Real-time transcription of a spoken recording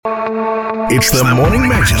It's the Morning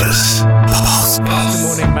Majlis. It's the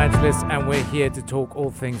Morning Majlis, and we're here to talk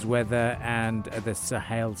all things weather and the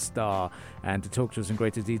Suhail Star. And to talk to us in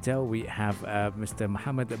greater detail, we have Mr.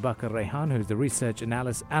 Mohammed Bakr Rayhan, who's the research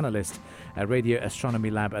analyst at Radio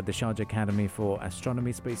Astronomy Lab at the Sharjah Academy for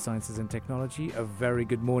Astronomy, Space Sciences and Technology. A very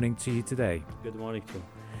good morning to you today. Good morning to you.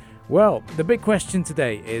 Well, the big question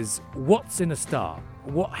today is, what's in a star?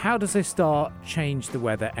 How does a star change the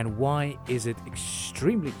weather, and why is it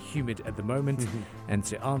extremely humid at the moment? And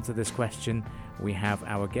to answer this question, we have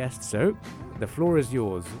our guest. So, the floor is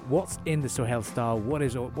yours. What's in the Suhail Star? What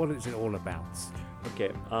is it all about?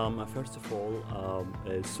 Okay. First of all,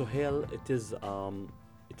 Suhail, it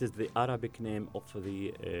is the Arabic name of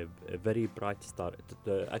the very bright star.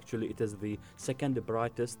 Actually, it is the second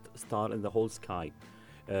brightest star in the whole sky.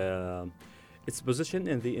 It's positioned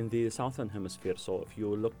in the southern hemisphere. So if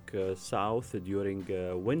you look south during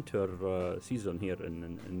winter season here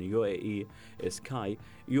in the UAE sky,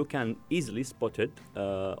 you can easily spot it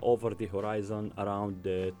over the horizon around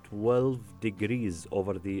 12 degrees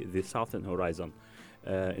over the southern horizon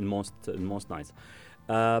in most nights.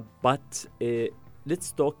 But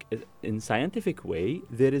let's talk in scientific way.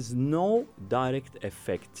 There is no direct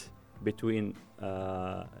effect between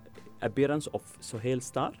appearance of Suhail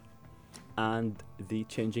Star and the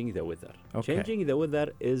changing the weather. Okay. Changing the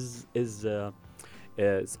weather is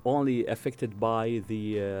only affected by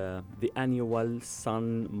the annual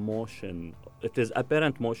sun motion. It is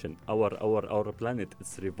apparent motion. Our planet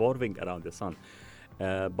is revolving around the sun,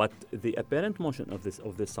 but the apparent motion of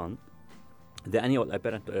the sun, the annual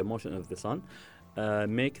apparent motion of the sun,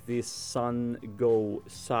 make the sun go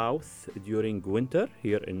south during winter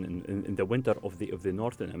here in the winter of the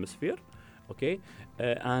northern hemisphere, okay,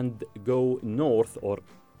 and go north, or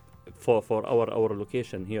for our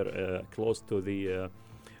location here close to the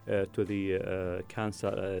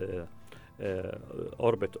Cancer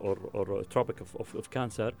orbit or tropic of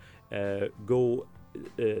Cancer, go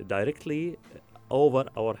directly over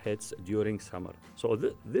our heads during summer. So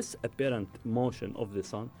this apparent motion of the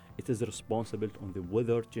sun, it is responsible on the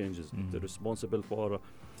weather changes. It is responsible for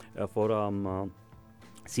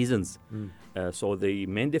seasons. So the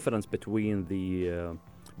main difference between the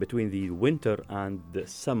winter and the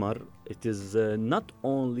summer, it is not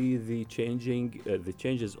only the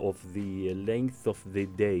changes of the length of the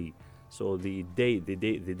day. So the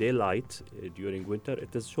daylight during winter,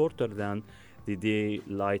 it is shorter than the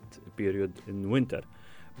daylight period in winter.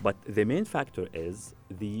 But the main factor is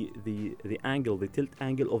the angle, the tilt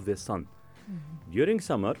angle of the sun. During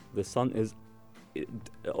summer, the sun is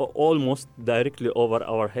almost directly over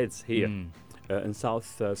our heads here in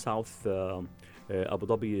south Abu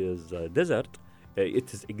Dhabi's desert.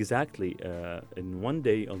 It is exactly in one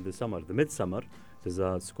day on the summer, the midsummer.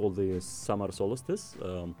 It's called the summer solstice.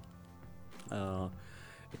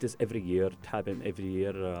 It is every year. It happens every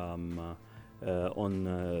year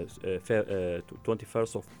on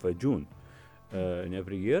 21st of June in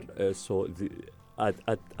every year. So at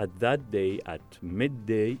that day, at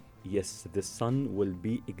midday, yes, the sun will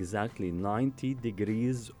be exactly 90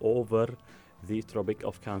 degrees over the Tropic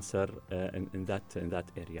of Cancer in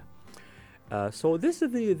that area. So this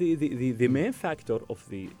is the main factor of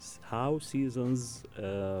how seasons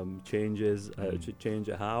change,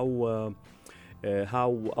 how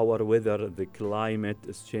our weather, the climate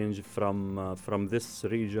is changed from this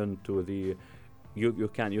region to the. You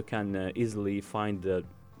can easily find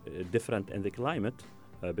different in the climate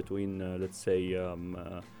between let's say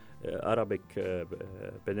Arabic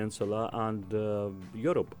Peninsula and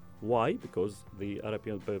Europe. Why? Because the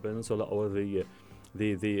Arabian Peninsula or the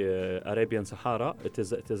Arabian Sahara, it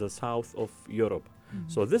is a south of Europe.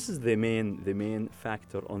 So this is the main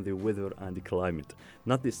factor on the weather and the climate,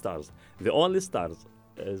 not the stars. The only stars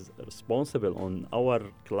is responsible on our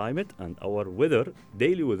climate and our weather,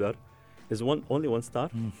 daily weather, is only one star,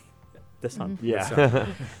 the sun. Yeah.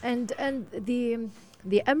 And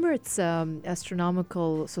the Emirates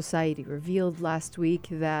Astronomical Society revealed last week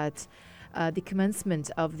that the commencement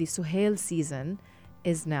of the Suhail season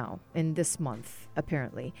is now in this month,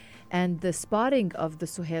 apparently. And the spotting of the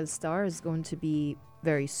Suhail Star is going to be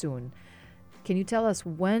very soon. Can you tell us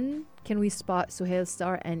when can we spot Suhail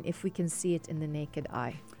Star and if we can see it in the naked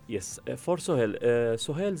eye? Yes, for Suhail.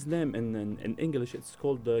 Suhail's name in English, it's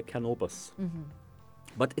called Canopus.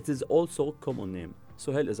 But it is also common name.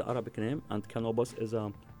 Suhail is an Arabic name, and Canopus is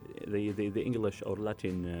the English or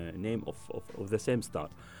Latin name of the same star.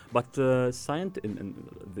 But in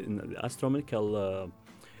the astronomical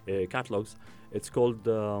catalogs, it's called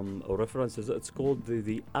or references. It's called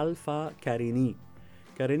the Alpha Carini.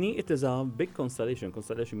 Carini, it is a big constellation.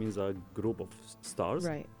 Constellation means a group of stars.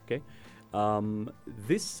 Right. Okay,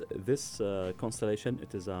 This constellation,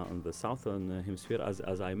 it is on the southern hemisphere,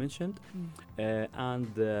 as I mentioned, and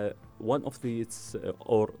one of the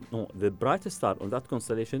the brightest star on that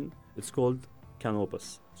constellation, it's called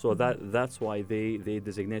Canopus. So that's why they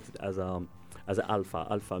designate it as alpha.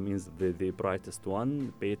 Alpha means the brightest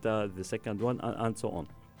one, beta the second one, and so on.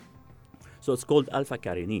 So it's called Alpha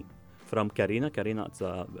Carini, from Carina. Carina, it's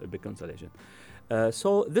a big constellation.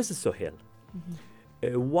 So this is Suhail.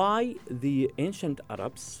 Why the ancient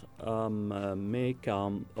Arabs made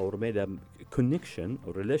a connection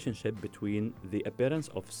or relationship between the appearance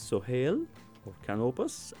of Suhail or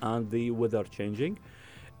Canopus and the weather changing?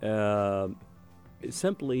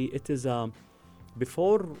 Simply, it is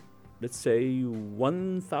before, let's say,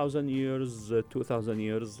 1,000 years, 2,000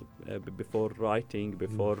 years before writing,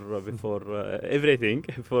 before everything,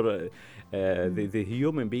 before the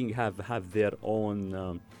human being have their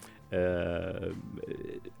own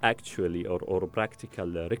actually or practical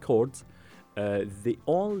records. The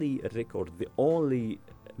only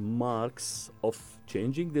marks of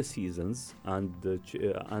changing the seasons and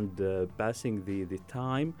passing the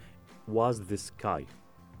time was the sky.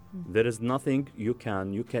 There is nothing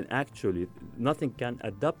nothing can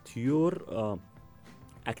adapt your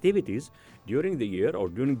activities during the year or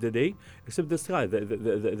during the day except the sky,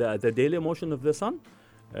 the daily motion of the sun,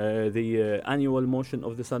 the annual motion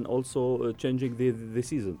of the sun also changing the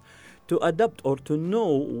season. To adapt or to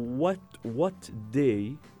know what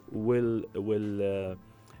day will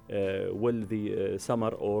the summer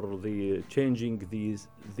or the changing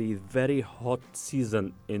the very hot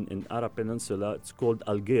season in Arab Peninsula, it's called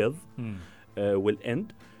Al-Ghaid, will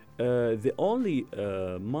end. The only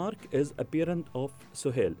mark is appearance of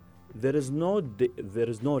Suhail. There is no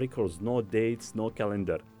records, no dates, no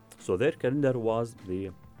calendar. So their calendar was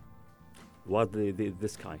the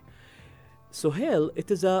sky. Suhail,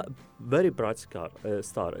 it is a very bright star.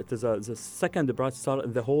 It is the second bright star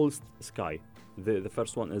in the whole sky. The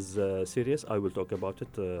first one is Sirius. I will talk about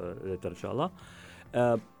it later, inshallah.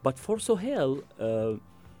 But for Suhail,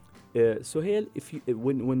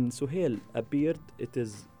 when Suhail appeared, it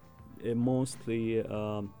is mostly.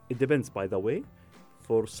 It depends, by the way.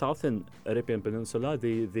 For southern Arabian Peninsula,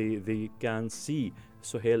 they can see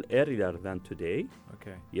Suhail earlier than today.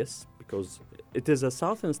 Okay. Yes, because it is a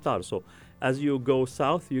southern star. So as you go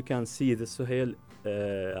south, you can see the Suhail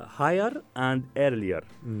higher and earlier.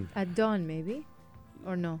 At dawn, maybe,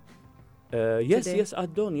 or no? Yes, Today? yes,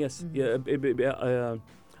 at dawn, yes.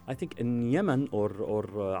 I think in Yemen or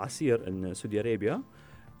Asir in Saudi Arabia,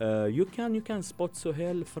 you can spot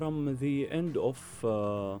Suhail from the end of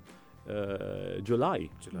July.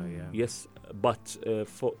 Yeah. Yes, but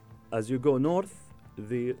as you go north,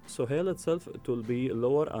 the Suhail itself, it will be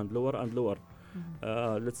lower and lower and lower.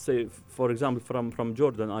 Let's say, for example, from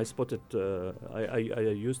Jordan, I spotted. I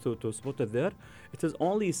used to spot it there. It is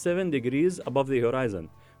only 7 degrees above the horizon.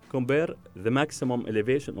 Compare the maximum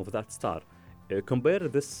elevation of that star. Compare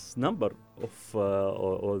this number of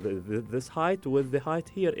or this height with the height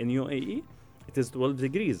here in UAE. It is 12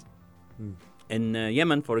 degrees. In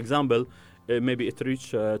Yemen, for example, maybe it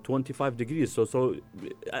reached 25 degrees. So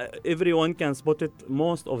everyone can spot it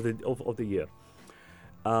most of the year.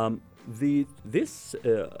 Or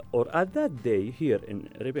at that day here in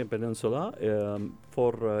Arabian Peninsula,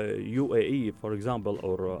 for UAE, for example,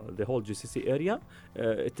 or the whole GCC area,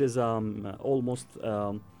 it is almost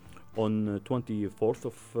on 24th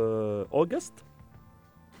of August,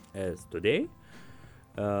 as today,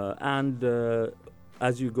 and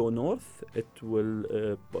as you go north, it will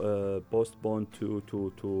postpone to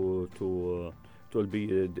it will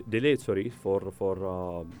be delayed. Sorry, for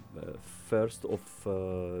 1st of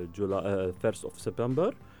July, 1st of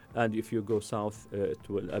September, and if you go south, it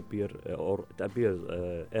will appear or it appears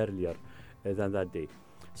earlier than that day.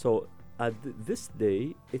 So at this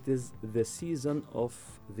day, it is the season of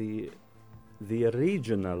the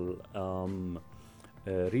regional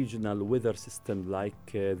weather system,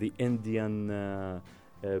 like the Indian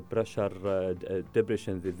pressure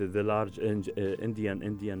depression, the large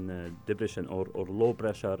Indian depression or low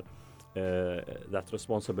pressure that's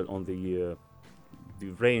responsible on the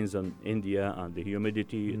rains in India and the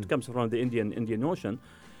humidity. It comes from the Indian Ocean.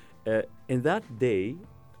 In that day,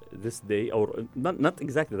 this day, or not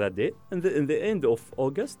exactly that day, in the end of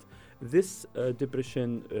August, this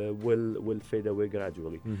depression will fade away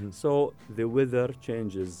gradually. So the weather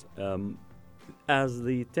changes. As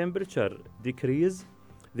the temperature decreases,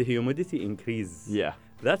 the humidity increases. Yeah.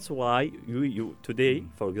 That's why you today,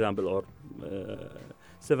 for example, or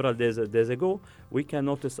several days ago, we can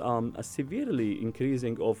notice a severely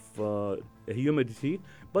increasing of humidity,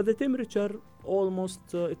 but the temperature almost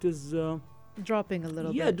it is Dropping a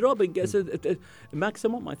little bit. dropping. Yes,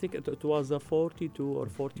 maximum I think it was 42 or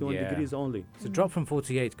 41 Yeah. degrees only. It's a drop from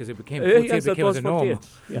 48 because it became 48 yes, it became was as a norm. 48.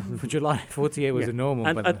 Yeah. For July, 48 was Yeah. a normal.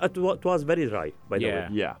 And but it was very dry, by the way.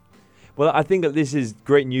 Yeah. Well, I think that this is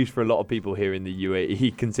great news for a lot of people here in the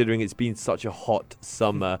UAE, considering it's been such a hot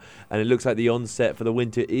summer, and it looks like the onset for the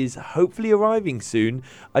winter is hopefully arriving soon.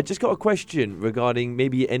 I just got a question regarding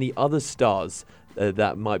maybe any other stars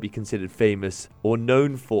that might be considered famous or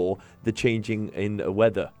known for the changing in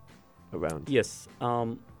weather around. Yes,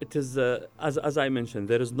 it is as I mentioned.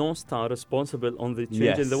 There is no star responsible on the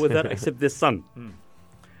change Yes. in the weather except the sun, Mm.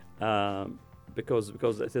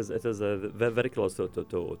 because it is very close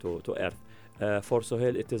to Earth. For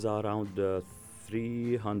Suhail, it is around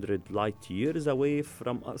 300 light years away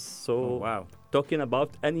from us. So Oh, wow. talking about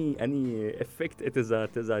any effect, it is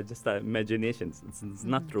just imagination. It's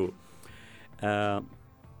not true.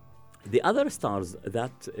 The other stars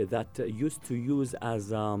that used to use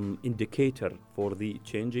as indicator for the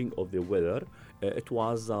changing of the weather, it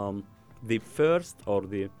was the first or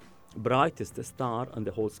the brightest star on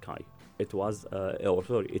the whole sky. It was,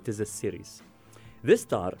 it is a series. This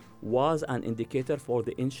star was an indicator for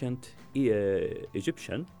the ancient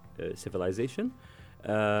Egyptian civilization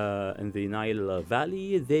in the Nile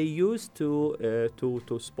Valley. They used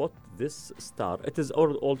to spot this star. It is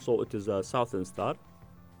also a southern star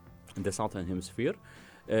in the southern hemisphere.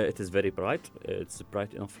 It is very bright. It's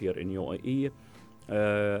bright enough here in UAE.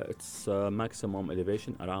 Its maximum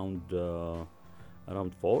elevation around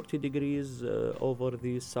 40 degrees over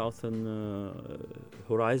the southern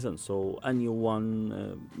horizon. So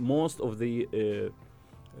anyone, most of the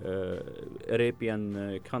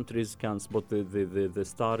Arabian countries can spot the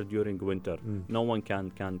star during winter. No one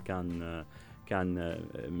can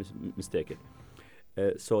mistake it.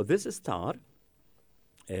 So this star,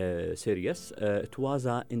 Sirius, it was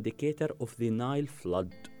an indicator of the Nile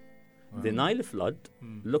flood. The Nile flood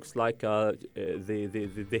looks like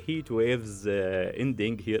the heat waves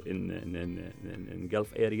ending here in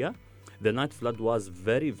Gulf area. The Nile flood was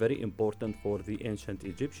very, very important for the ancient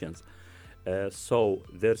Egyptians. So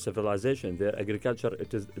their civilization, their agriculture,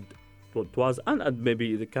 it was and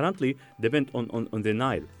maybe currently depend on the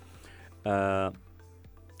Nile.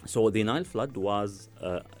 So the Nile flood was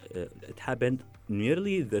it happened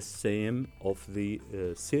nearly the same of the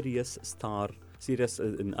Sirius star. Sirius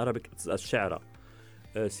in Arabic it's Ash'ara.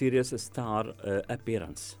 Sirius star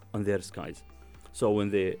appearance on their skies. So when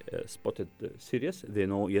they spotted Sirius, they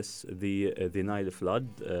know yes the Nile flood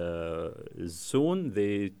is soon.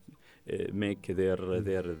 They make their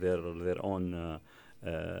own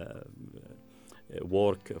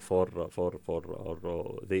work for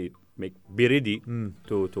or they be ready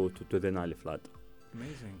to the Nile flood.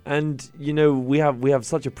 Amazing. And you know, we have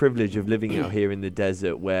such a privilege of living out here in the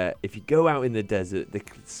desert, where if you go out in the desert, the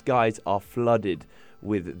skies are flooded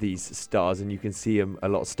with these stars, and you can see them a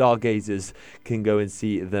lot. Stargazers can go and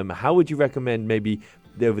see them. How would you recommend maybe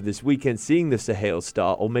over this weekend seeing the Suhail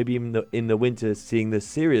Star, or maybe in the winter seeing the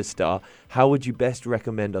Sirius Star? How would you best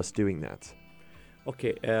recommend us doing that?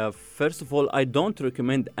 Okay, first of all, I don't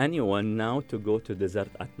recommend anyone now to go to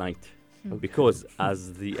desert at night, because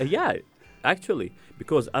as the actually,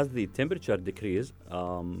 because as the temperature decreases,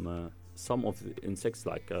 some of the insects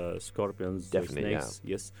like scorpions, Definitely, snakes,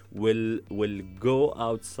 yes, will go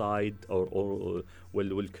outside or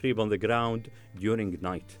will creep on the ground during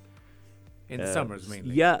night. In the summers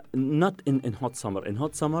mainly. Yeah, not in hot summer. In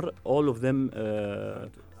hot summer, all of them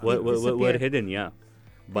were disappear. hidden. Yeah,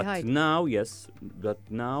 but hide. now, yes, you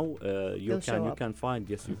They'll show up. can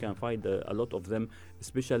find a lot of them,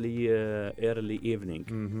 especially early evening.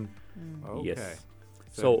 Mm-hmm. Okay. Yes.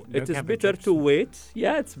 So So no it is camping better trips. to wait.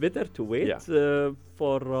 Yeah, it's better to wait Yeah.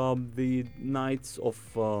 for the nights of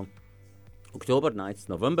October nights.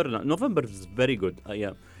 November is very good.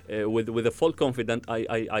 With a full confidence,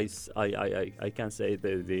 I can say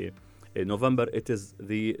the November it is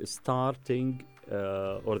the starting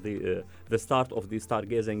or the start of the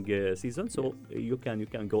stargazing season. So you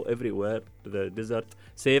can go everywhere the desert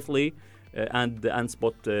safely and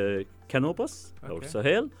spot Canopus or Okay.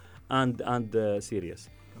 Suhail and Sirius.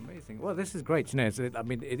 Amazing. Well, this is great. You know,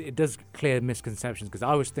 it does clear misconceptions, because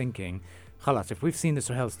I was thinking, Khalas, if we've seen the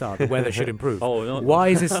Suhail Star, the weather should improve. Oh, no. Why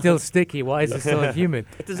is it still sticky? Why is it still humid?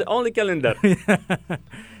 It is the only calendar.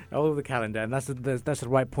 All over the calendar, and that's the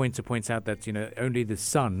right point to point out that, you know, only the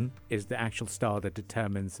sun is the actual star that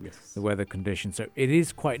determines Yes. the weather conditions. So it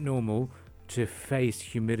is quite normal to face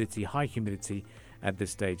humidity, high humidity, at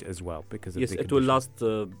this stage as well because of Yes, the it will conditions?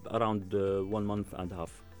 last around 1 month and a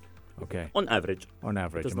half. Okay. On average. On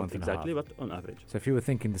average, It is a month not and a half. exactly, but on average. So if you were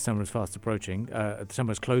thinking the summer is fast approaching, the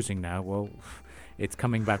summer's closing now, well, it's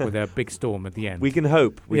coming back with a big storm at the end. We can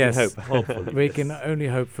hope. We Yes. can hope. Hopefully. We can only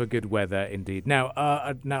hope for good weather, indeed. Now,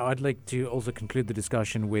 I'd like to also conclude the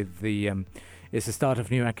discussion with the. It's the start of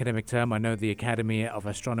new academic term. I know the Academy of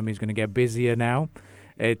Astronomy is going to get busier now.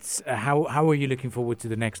 It's how are you looking forward to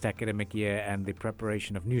the next academic year and the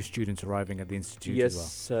preparation of new students arriving at the institute as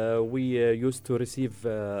well? Yes, we used to receive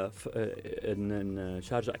in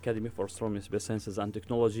Sharjah Academy for Astronomy, Space Sciences and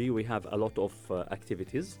Technology. We have a lot of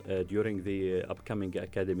activities during the upcoming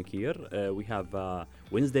academic year. We have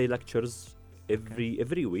Wednesday lectures.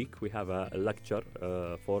 Every week we have a lecture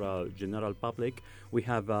for a general public. We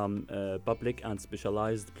have public and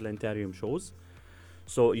specialized planetarium shows.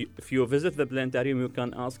 So if you visit the planetarium, you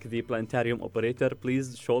can ask the planetarium operator,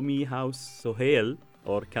 please show me how Suhail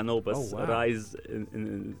or Canopus rise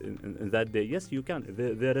in that day. Yes, you can.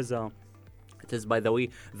 There is it is, by the way,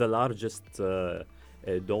 the largest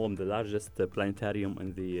dome, the largest planetarium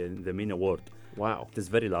in the MENA world. Wow. It is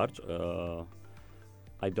very large.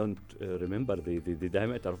 I don't remember the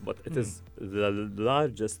diameter, but it is the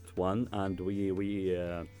largest one, and we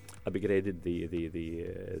upgraded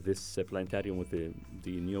this planetarium with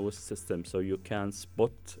the newest system, so you can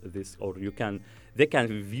spot this, or they can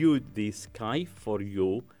view the sky for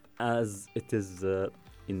you as it is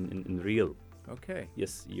in real. Okay.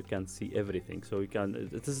 Yes, you can see everything. So you can.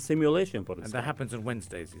 It is a simulation for the And sky. that happens on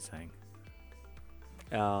Wednesdays, you're saying?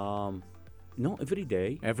 No, every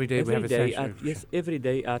day. Every day we have a session. Yes, every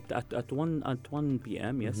day at 1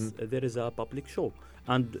 p.m. Yes, there is a public show,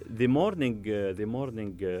 and the morning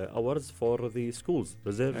hours for the schools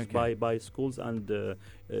reserved by schools and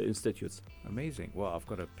institutes. Amazing. Well, I've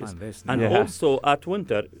got to plan this. And now. also at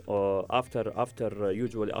winter,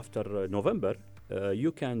 usually after November,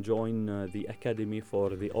 you can join the academy for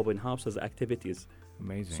the open houses activities.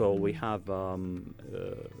 Amazing. So we have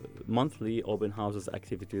monthly open houses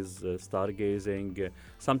activities, stargazing.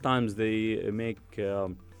 Sometimes they make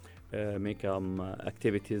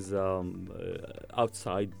activities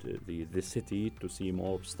outside the city to see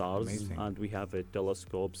more stars. Amazing. And we have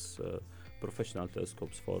telescopes, professional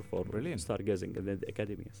telescopes for Brilliant. stargazing in the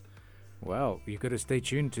academies. Well, you've got to stay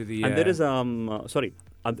tuned to the. And there is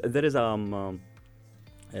there is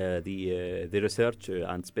the research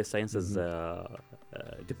and space sciences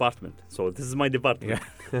department. So this is my department.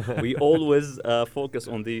 Yeah. We always focus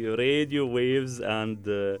on the radio waves and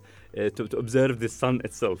to observe the sun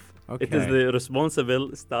itself. Okay. It is the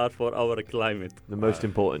responsible star for our climate. The most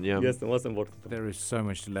important, yeah. Yes, the most important. There is so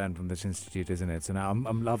much to learn from this institute, isn't it? So now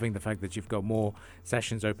I'm loving the fact that you've got more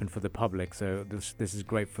sessions open for the public. So this is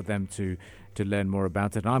great for them to learn more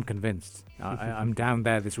about it. And I'm convinced. I'm down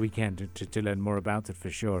there this weekend to learn more about it for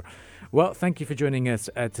sure. Well, thank you for joining us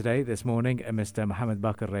today, this morning, Mr. Mohammed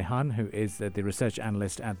Bakr Rehan, who is the research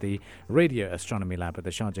analyst at the Radio Astronomy Lab at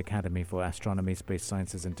the Sharjah Academy for Astronomy, Space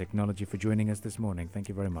Sciences and Technology, for joining us this morning. Thank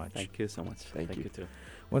you very much. Thank you so much. Thank you. too.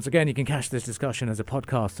 Once again, you can catch this discussion as a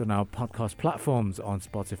podcast on our podcast platforms on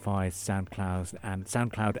Spotify,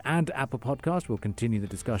 SoundCloud and Apple Podcast. We'll continue the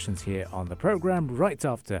discussions here on the program right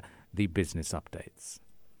after the business updates.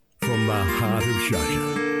 From the heart of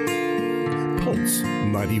Sharjah, Pulse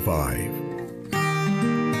 95.